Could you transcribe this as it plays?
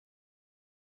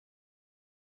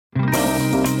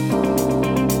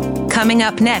Coming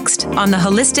up next on the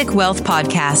Holistic Wealth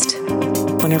Podcast.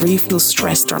 Whenever you feel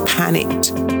stressed or panicked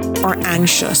or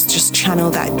anxious, just channel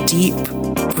that deep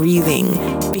breathing,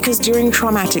 because during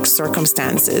traumatic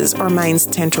circumstances, our minds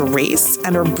tend to race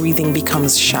and our breathing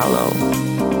becomes shallow.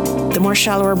 The more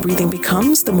shallow our breathing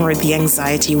becomes, the more the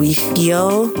anxiety we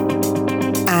feel,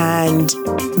 and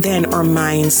then our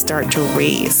minds start to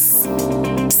race.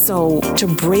 So to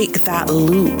break that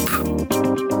loop,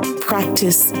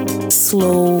 practice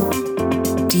slow,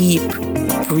 deep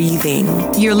breathing.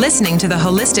 You're listening to the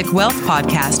Holistic Wealth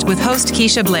Podcast with host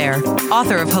Keisha Blair,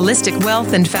 author of Holistic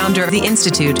Wealth and founder of the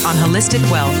Institute on Holistic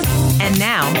Wealth. And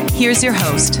now, here's your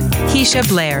host, Keisha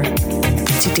Blair.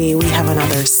 Today we have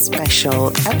another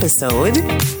special episode.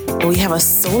 We have a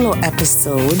solo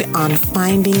episode on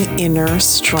finding inner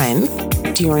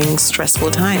strength during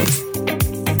stressful times.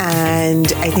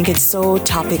 And I think it's so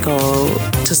topical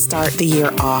to start the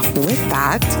year off with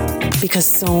that, because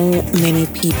so many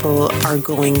people are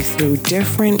going through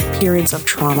different periods of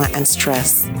trauma and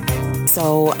stress.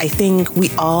 So I think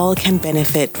we all can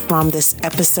benefit from this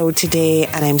episode today.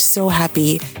 And I'm so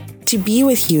happy to be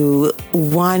with you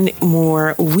one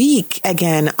more week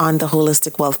again on the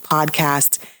Holistic Wealth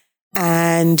Podcast.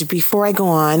 And before I go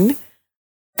on,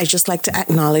 I'd just like to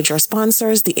acknowledge our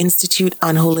sponsors, the Institute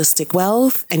on Holistic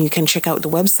Wealth, and you can check out the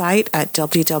website at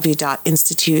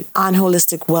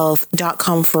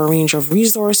www.instituteonholisticwealth.com for a range of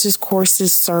resources,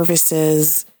 courses,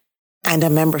 services, and a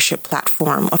membership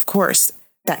platform, of course,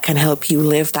 that can help you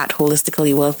live that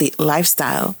holistically wealthy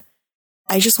lifestyle.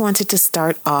 I just wanted to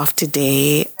start off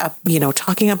today,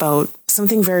 talking about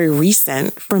something very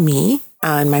recent for me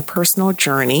on my personal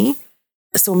journey.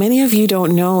 So many of you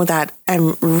don't know that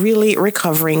I'm really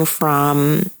recovering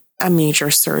from a major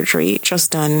surgery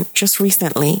just done just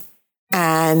recently.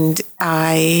 And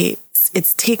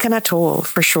it's taken a toll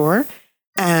for sure.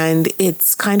 And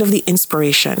it's kind of the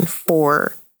inspiration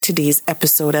for today's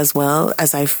episode as well,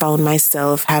 as I found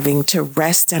myself having to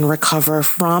rest and recover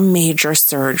from major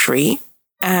surgery.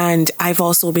 And I've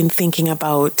also been thinking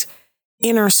about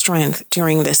inner strength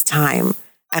during this time.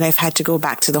 And I've had to go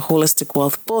back to the Holistic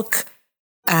Wealth book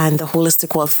and the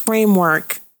Holistic Wealth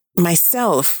framework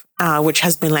myself, which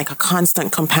has been like a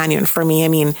constant companion for me. I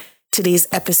mean, today's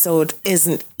episode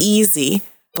isn't easy,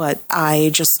 but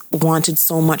I just wanted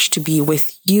so much to be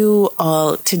with you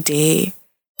all today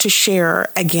to share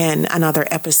again another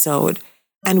episode.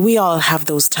 And we all have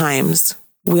those times.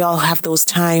 We all have those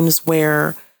times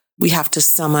where we have to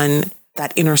summon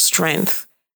that inner strength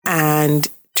and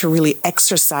to really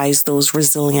exercise those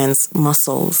resilience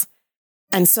muscles.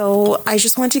 And so I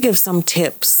just want to give some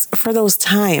tips for those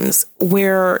times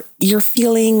where you're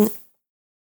feeling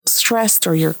stressed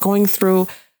or you're going through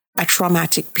a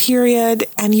traumatic period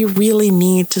and you really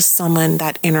need to summon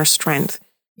that inner strength.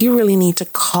 You really need to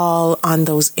call on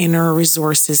those inner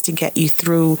resources to get you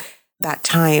through that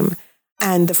time.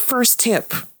 And the first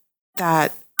tip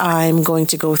that I'm going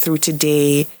to go through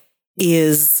today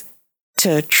is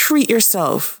to treat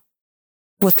yourself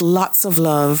with lots of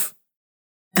love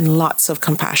and lots of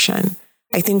compassion.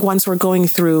 I think once we're going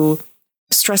through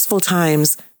stressful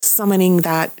times, summoning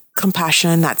that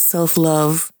compassion, that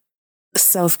self-love,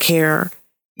 self-care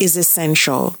is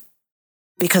essential,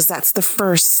 because that's the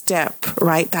first step,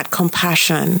 right? That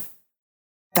compassion,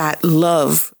 that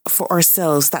love for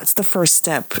ourselves, that's the first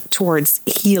step towards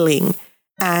healing.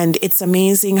 And it's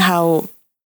amazing how,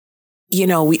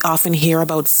 we often hear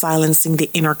about silencing the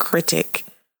inner critic.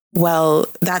 Well,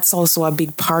 that's also a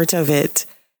big part of it,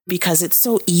 because it's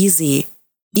so easy,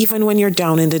 even when you're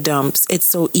down in the dumps, it's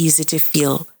so easy to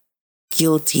feel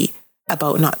guilty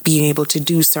about not being able to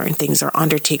do certain things or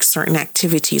undertake certain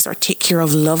activities or take care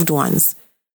of loved ones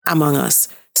among us.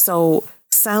 So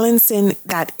silencing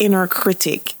that inner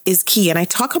critic is key. And I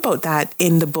talk about that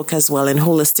in the book as well, in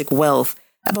Holistic Wealth,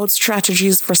 about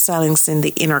strategies for silencing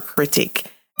the inner critic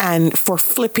and for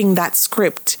flipping that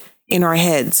script in our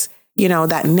heads,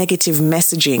 that negative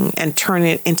messaging, and turn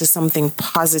it into something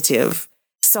positive.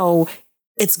 So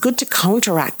it's good to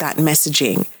counteract that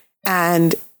messaging.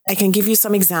 And I can give you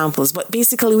some examples, but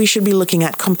basically we should be looking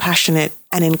at compassionate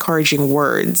and encouraging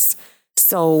words.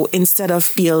 So instead of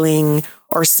feeling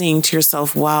or saying to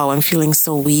yourself, wow, I'm feeling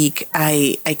so weak,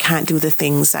 I can't do the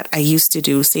things that I used to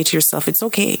do, say to yourself, it's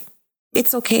okay.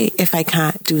 It's okay if I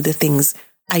can't do the things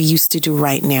I used to do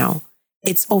right now.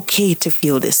 It's okay to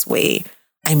feel this way.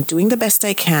 I'm doing the best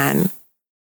I can.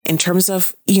 In terms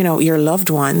of, your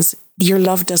loved ones, your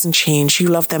love doesn't change. You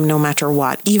love them no matter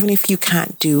what, even if you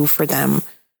can't do for them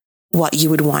what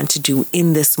you would want to do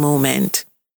in this moment.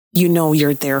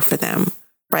 You're there for them,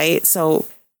 right? So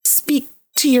speak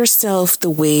to yourself the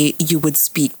way you would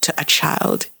speak to a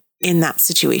child. in that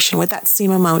situation with that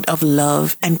same amount of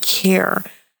love and care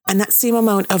and that same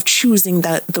amount of choosing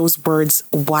those words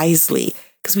wisely,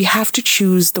 because we have to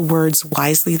choose the words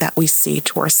wisely that we say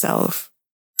to ourselves.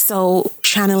 So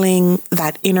channeling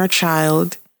that inner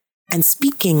child and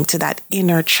speaking to that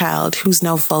inner child who's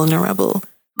now vulnerable,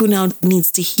 who now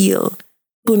needs to heal,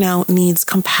 who now needs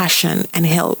compassion and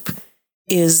help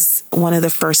is one of the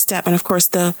first steps. And of course,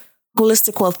 the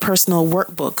Holistic Wealth Personal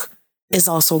Workbook is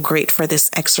also great for this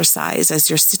exercise as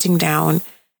you're sitting down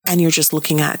and you're just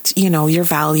looking at, your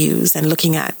values and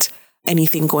looking at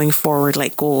anything going forward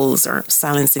like goals or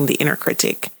silencing the inner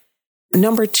critic.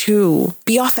 Number 2,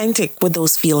 be authentic with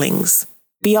those feelings.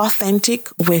 Be authentic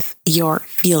with your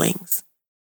feelings.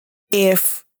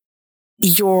 If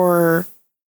you're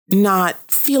not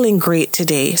feeling great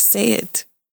today, say it.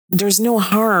 There's no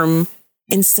harm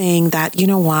in saying that, you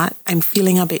know what, I'm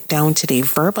feeling a bit down today.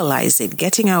 Verbalize it,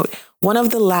 getting out. One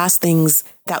of the last things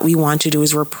that we want to do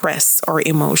is repress our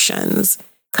emotions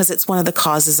because it's one of the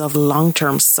causes of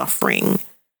long-term suffering.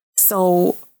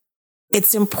 So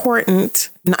it's important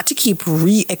not to keep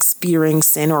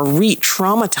re-experiencing or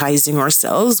re-traumatizing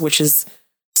ourselves, which is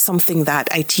something that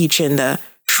I teach in the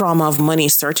Trauma of Money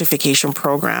certification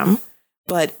program.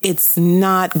 But it's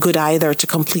not good either to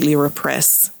completely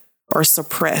repress or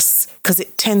suppress because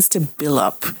it tends to build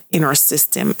up in our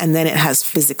system and then it has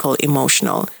physical,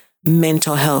 emotional,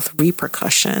 mental health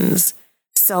repercussions.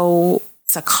 So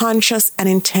it's a conscious and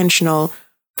intentional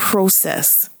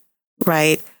process,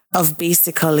 right, of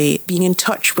basically being in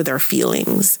touch with our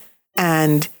feelings.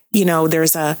 And,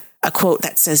 there's a quote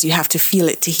that says you have to feel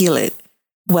it to heal it.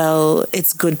 Well,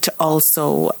 it's good to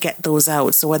also get those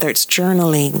out. So whether it's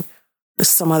journaling,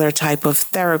 some other type of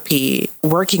therapy,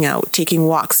 working out, taking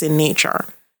walks in nature,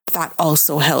 that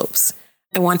also helps.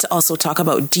 I want to also talk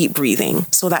about deep breathing.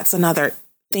 So that's another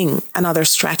thing, another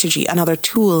strategy, another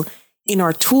tool in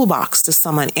our toolbox to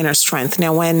summon inner strength.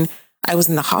 Now, when I was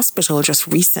in the hospital just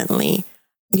recently,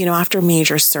 after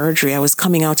major surgery, I was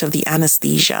coming out of the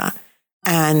anesthesia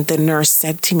and the nurse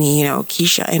said to me,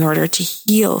 Keisha, in order to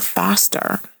heal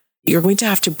faster, you're going to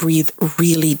have to breathe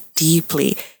really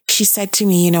deeply. She said to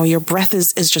me, your breath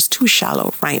is just too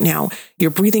shallow right now.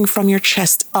 You're breathing from your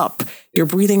chest up. You're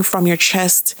breathing from your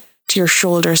chest to your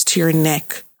shoulders, to your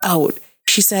neck, out.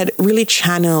 She said, really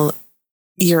channel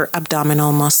your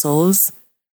abdominal muscles.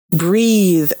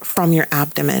 Breathe from your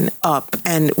abdomen up.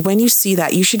 And when you see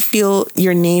that, you should feel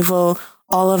your navel,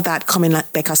 all of that coming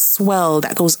like a swell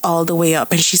that goes all the way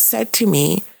up. And she said to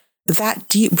me, that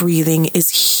deep breathing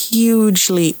is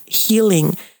hugely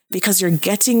healing because you're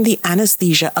getting the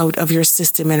anesthesia out of your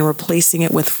system and replacing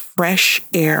it with fresh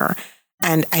air.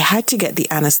 And I had to get the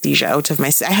anesthesia out of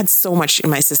my, I had so much in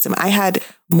my system. I had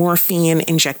morphine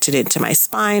injected into my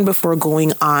spine before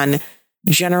going on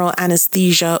general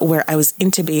anesthesia where I was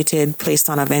intubated, placed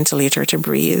on a ventilator to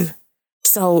breathe.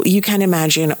 So you can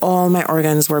imagine all my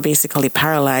organs were basically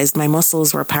paralyzed. My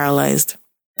muscles were paralyzed.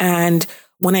 And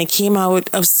when I came out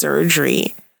of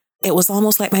surgery, it was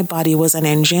almost like my body was an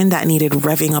engine that needed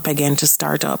revving up again to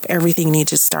start up. Everything needed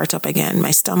to start up again.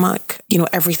 My stomach,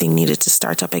 everything needed to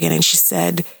start up again. And she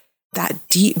said that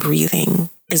deep breathing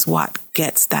is what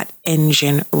gets that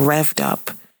engine revved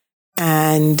up.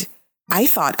 And I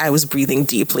thought I was breathing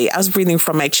deeply. I was breathing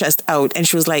from my chest out. And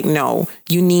she was like, no,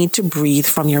 you need to breathe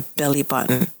from your belly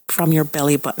button,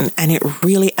 And it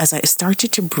really, as I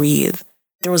started to breathe,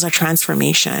 there was a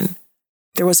transformation.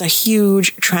 There was a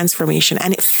huge transformation.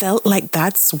 And it felt like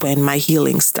that's when my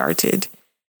healing started.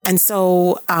 And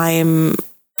so I'm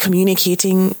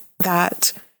communicating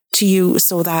that to you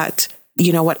so that,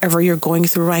 whatever you're going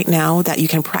through right now, that you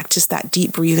can practice that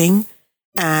deep breathing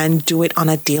and do it on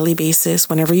a daily basis.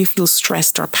 Whenever you feel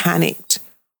stressed or panicked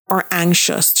or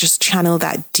anxious, just channel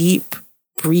that deep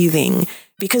breathing.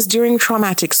 Because during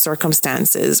traumatic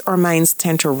circumstances, our minds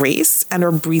tend to race and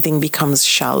our breathing becomes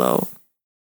shallow.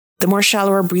 The more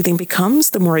shallow our breathing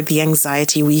becomes, the more the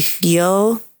anxiety we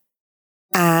feel,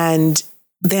 and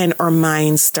then our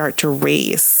minds start to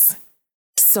race.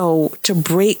 So to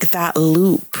break that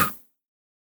loop,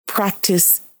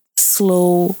 practice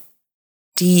slow,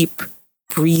 deep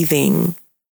breathing.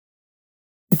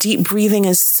 Deep breathing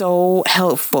is so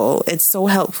helpful. It's so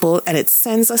helpful, and it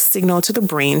sends a signal to the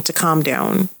brain to calm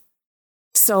down.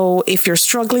 So if you're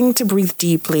struggling to breathe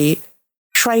deeply,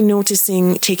 try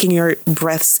noticing, taking your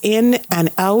breaths in and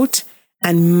out,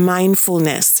 and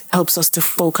mindfulness helps us to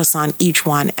focus on each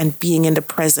one and being in the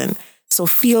present. So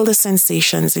feel the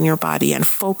sensations in your body and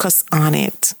focus on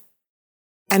it.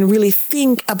 And really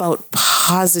think about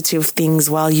positive things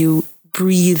while you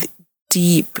breathe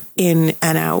deep in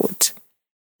and out.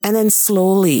 And then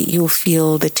slowly you'll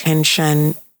feel the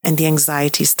tension and the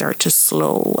anxiety start to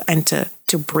slow and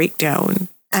to break down.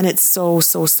 And it's so,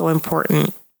 so, so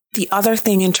important. The other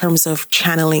thing in terms of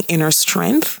channeling inner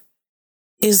strength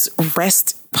is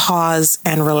rest, pause,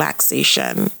 and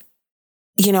relaxation.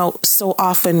 You know, so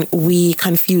often we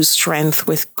confuse strength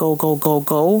with go, go, go,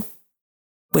 go,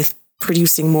 with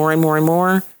producing more and more and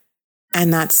more.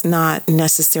 And that's not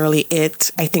necessarily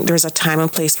it. I think there's a time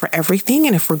and place for everything.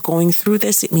 And if we're going through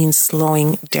this, it means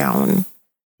slowing down.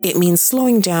 It means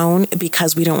slowing down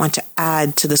because we don't want to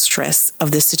add to the stress of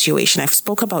this situation. I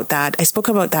spoke about that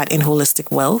in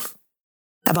Holistic Wealth,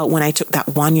 about when I took that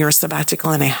 1 year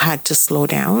sabbatical and I had to slow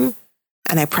down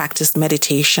and I practiced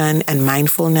meditation and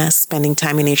mindfulness, spending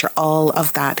time in nature. All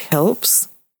of that helps.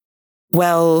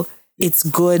 Well, it's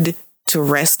good to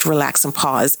rest, relax, and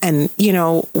pause. And, you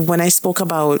know, when I spoke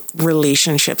about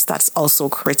relationships, that's also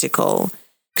critical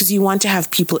because you want to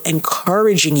have people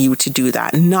encouraging you to do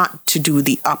that, not to do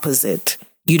the opposite.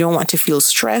 You don't want to feel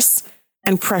stress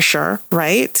and pressure,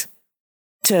 right?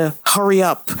 To hurry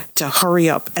up, and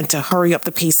to hurry up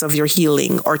the pace of your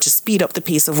healing, or to speed up the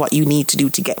pace of what you need to do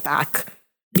to get back,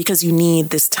 because you need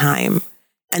this time.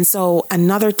 And so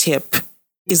another tip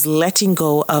is letting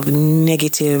go of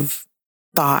negative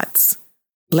thoughts,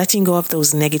 letting go of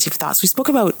those negative thoughts. We spoke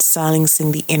about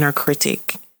silencing the inner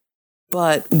critic.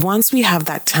 But once we have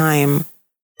that time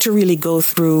to really go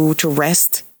through, to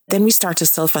rest, then we start to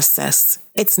self-assess.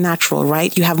 It's natural,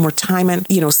 right? You have more time and,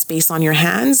 space on your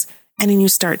hands, and then you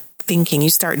start thinking, you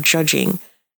start judging.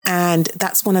 And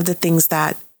that's one of the things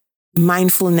that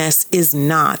mindfulness is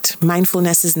not.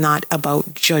 Mindfulness is not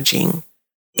about judging.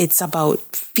 It's about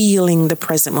feeling the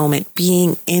present moment,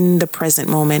 being in the present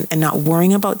moment and not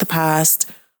worrying about the past,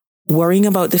 worrying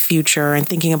about the future and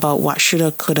thinking about what should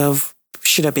have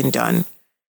been done.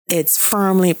 It's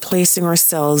firmly placing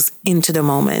ourselves into the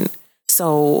moment.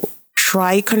 So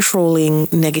try controlling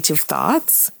negative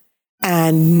thoughts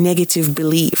and negative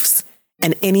beliefs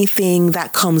and anything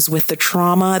that comes with the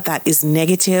trauma that is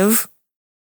negative,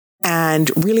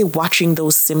 and really watching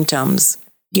those symptoms,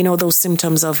 those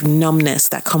symptoms of numbness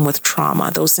that come with trauma,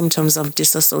 those symptoms of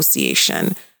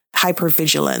disassociation,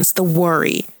 hypervigilance, the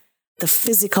worry,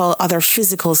 the other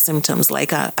physical symptoms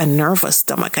like a nervous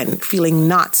stomach and feeling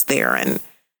knots there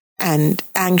and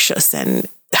anxious and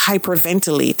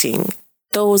hyperventilating.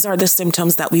 Those are the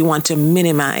symptoms that we want to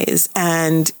minimize.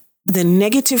 And the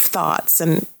negative thoughts,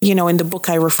 and, in the book,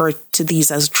 I refer to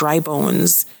these as dry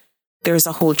bones. There's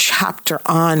a whole chapter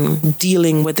on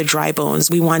dealing with the dry bones.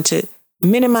 We want to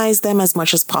minimize them as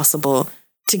much as possible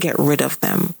to get rid of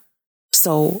them.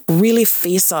 So really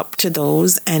face up to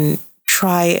those and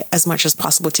try as much as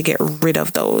possible to get rid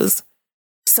of those.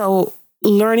 So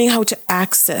learning how to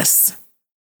access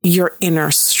your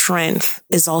inner strength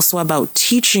is also about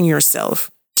teaching yourself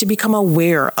to become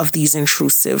aware of these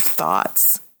intrusive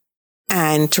thoughts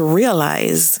and to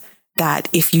realize that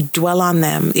if you dwell on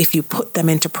them, if you put them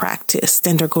into practice,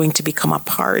 then they're going to become a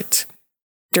part.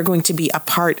 They're going to be a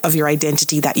part of your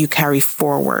identity that you carry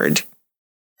forward.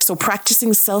 So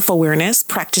practicing self-awareness,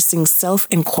 practicing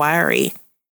self-inquiry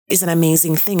is an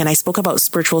amazing thing. And I spoke about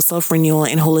spiritual self-renewal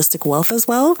in Holistic Wealth as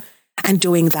well, and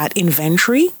doing that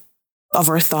inventory of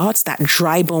our thoughts, that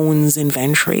dry bones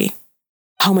inventory.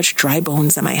 How much dry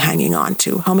bones am I hanging on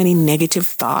to? How many negative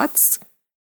thoughts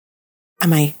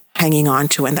am I hanging on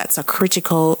to? And that's a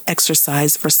critical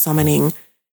exercise for summoning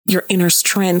your inner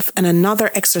strength. And another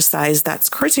exercise that's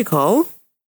critical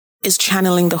is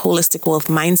channeling the Holistic Wealth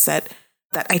mindset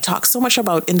that I talk so much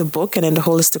about in the book and in the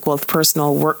Holistic Wealth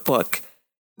personal workbook,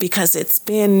 because it's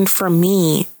been, for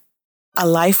me, a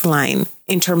lifeline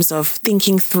in terms of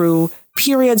thinking through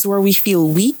periods where we feel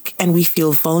weak and we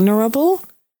feel vulnerable,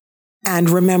 and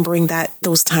remembering that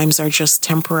those times are just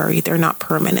temporary. They're not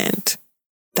permanent.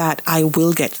 That I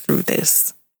will get through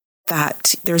this,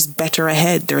 that there's better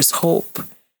ahead, there's hope.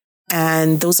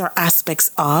 And those are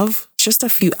just a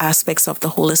few aspects of the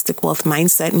Holistic Wealth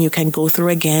mindset. And you can go through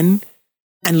again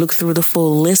and look through the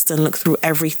full list and look through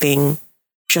everything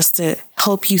just to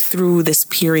help you through this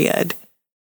period.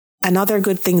 Another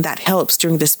good thing that helps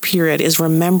during this period is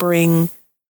remembering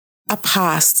a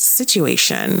past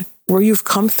situation where you've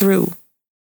come through,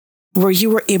 where you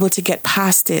were able to get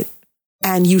past it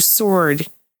and you soared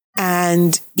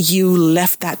and you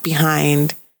left that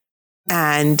behind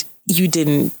and you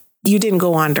didn't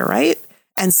go under, right?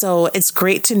 And so it's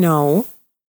great to know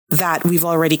that we've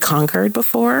already conquered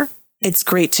before. It's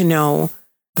great to know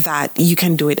that you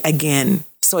can do it again.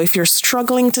 So if you're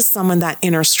struggling to summon that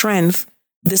inner strength,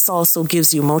 this also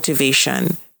gives you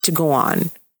motivation to go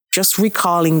on. Just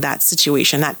recalling that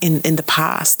situation that in the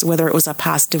past, whether it was a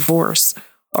past divorce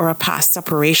or a past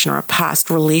separation or a past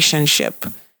relationship,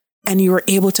 and you were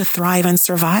able to thrive and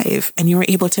survive, and you were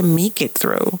able to make it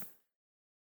through.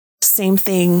 Same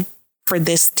thing for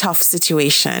this tough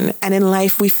situation. And in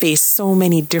life, we face so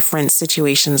many different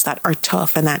situations that are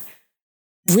tough and that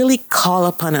really call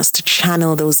upon us to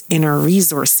channel those inner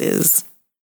resources.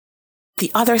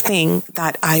 The other thing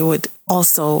that I would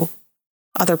also,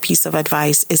 other piece of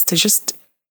advice is to just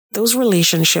those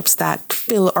relationships that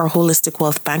fill our holistic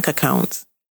wealth bank account,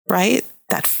 right?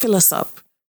 That fill us up,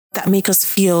 that make us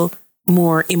feel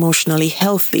more emotionally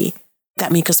healthy,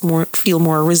 that make us feel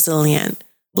more resilient.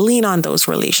 Lean on those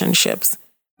relationships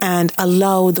and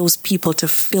allow those people to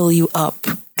fill you up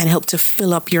and help to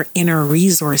fill up your inner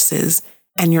resources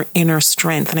and your inner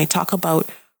strength. And I talk about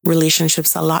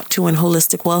relationships a lot too in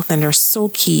holistic wealth, and they're so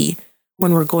key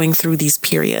when we're going through these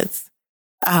periods.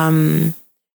 And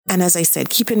as I said,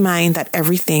 keep in mind that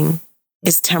everything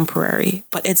is temporary,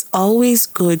 but it's always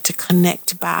good to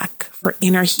connect back. For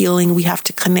inner healing, we have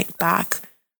to connect back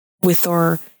with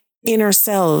our inner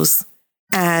selves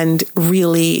and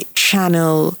really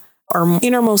channel our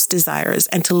innermost desires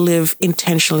and to live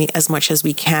intentionally as much as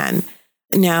we can.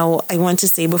 Now, I want to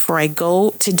say before I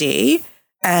go today,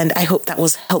 and I hope that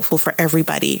was helpful for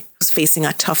everybody who's facing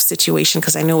a tough situation,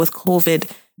 because I know with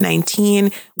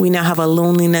COVID-19, we now have a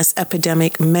loneliness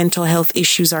epidemic. Mental health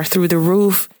issues are through the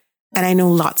roof. And I know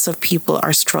lots of people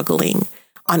are struggling.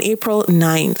 On April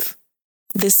 9th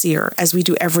this year, as we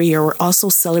do every year, we're also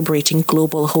celebrating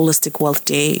Global Holistic Wealth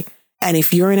Day. And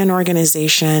if you're in an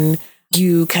organization,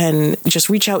 you can just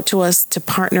reach out to us to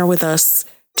partner with us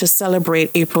to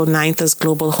celebrate April 9th as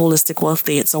Global Holistic Wealth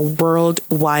Day. It's a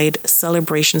worldwide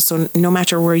celebration. So no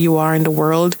matter where you are in the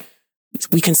world,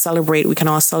 we can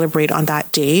all celebrate on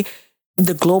that day.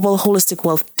 The Global Holistic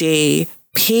Wealth Day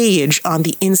page on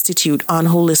the Institute on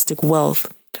Holistic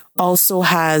Wealth also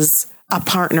has a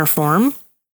partner form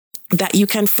that you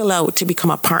can fill out to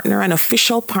become a partner, an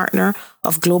official partner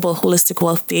of Global Holistic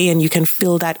Wealth Day. And you can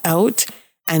fill that out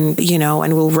and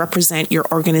we'll represent your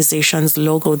organization's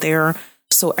logo there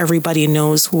so everybody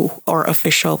knows who our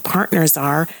official partners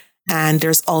are. And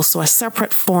there's also a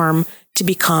separate form to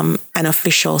become an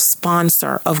official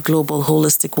sponsor of Global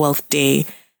Holistic Wealth Day.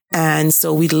 And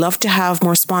so we'd love to have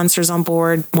more sponsors on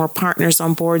board, more partners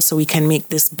on board, so we can make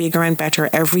this bigger and better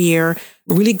every year,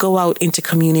 really go out into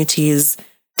communities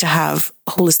to have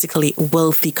holistically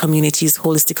wealthy communities,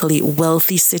 holistically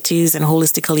wealthy cities, and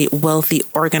holistically wealthy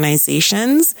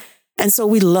organizations. And so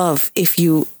we'd love if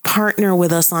you partner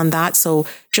with us on that. So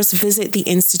just visit the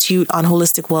Institute on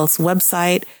Holistic Wealth's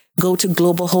website, go to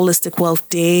Global Holistic Wealth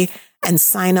Day and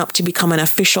sign up to become an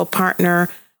official partner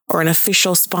or an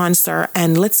official sponsor.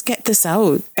 And let's get this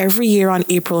out. Every year on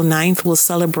April 9th, we'll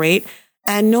celebrate.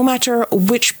 And no matter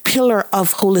which pillar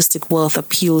of holistic wealth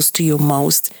appeals to you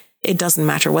most, it doesn't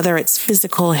matter whether it's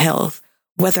physical health,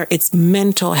 whether it's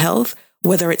mental health,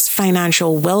 whether it's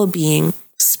financial well-being,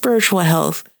 spiritual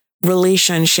health,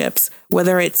 relationships,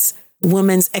 whether it's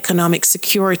women's economic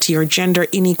security or gender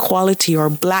inequality or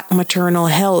Black maternal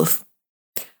health.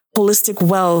 Holistic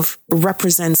wealth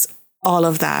represents all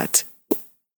of that.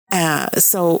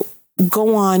 So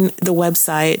go on the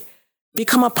website,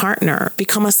 become a partner,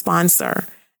 become a sponsor,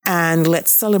 and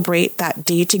let's celebrate that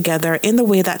day together in the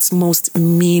way that's most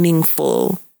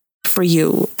meaningful for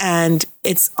you. And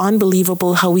it's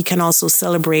unbelievable how we can also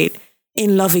celebrate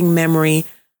in loving memory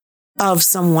of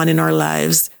someone in our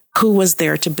lives who was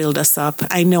there to build us up.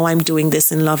 I know I'm doing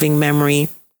this in loving memory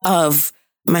of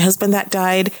my husband that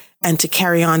died and to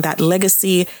carry on that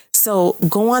legacy. So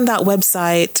go on that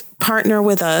website, partner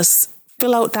with us,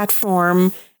 fill out that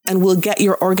form, and we'll get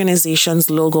your organization's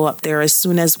logo up there as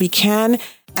soon as we can.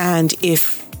 And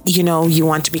if you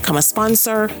want to become a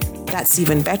sponsor, that's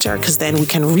even better, because then we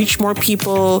can reach more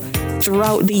people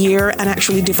throughout the year and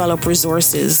actually develop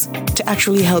resources to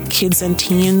actually help kids and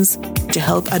teens, to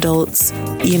help adults,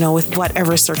 with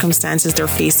whatever circumstances they're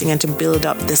facing, and to build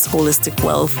up this holistic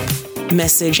wealth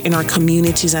message in our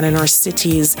communities and in our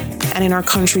cities and in our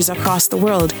countries across the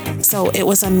world. So it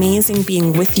was amazing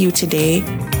being with you today.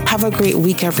 Have a great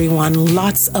week, everyone.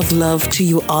 Lots of love to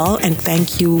you all. And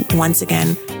thank you once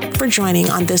again for joining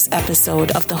on this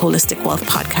episode of the Holistic Wealth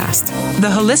Podcast. The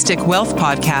Holistic Wealth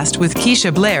Podcast with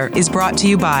Keisha Blair is brought to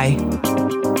you by...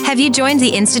 Have you joined the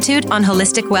Institute on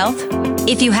Holistic Wealth?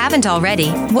 If you haven't already,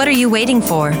 what are you waiting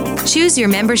for? Choose your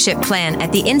membership plan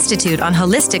at the Institute on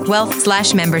Holistic Wealth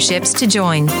 /memberships to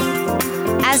join.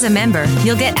 As a member,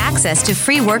 you'll get access to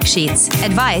free worksheets,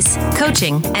 advice,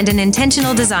 coaching, and an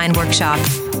intentional design workshop.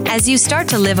 As you start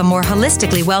to live a more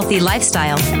holistically wealthy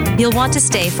lifestyle, you'll want to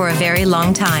stay for a very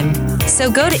long time.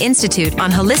 So go to Institute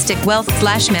on Holistic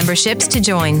Wealth/memberships to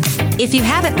join. If you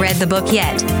haven't read the book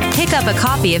yet, pick up a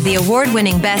copy of the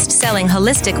award-winning best-selling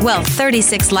Holistic Wealth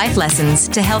 36 Life Lessons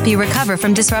to help you recover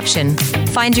from disruption,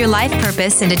 find your life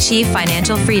purpose, and achieve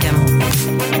financial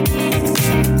freedom.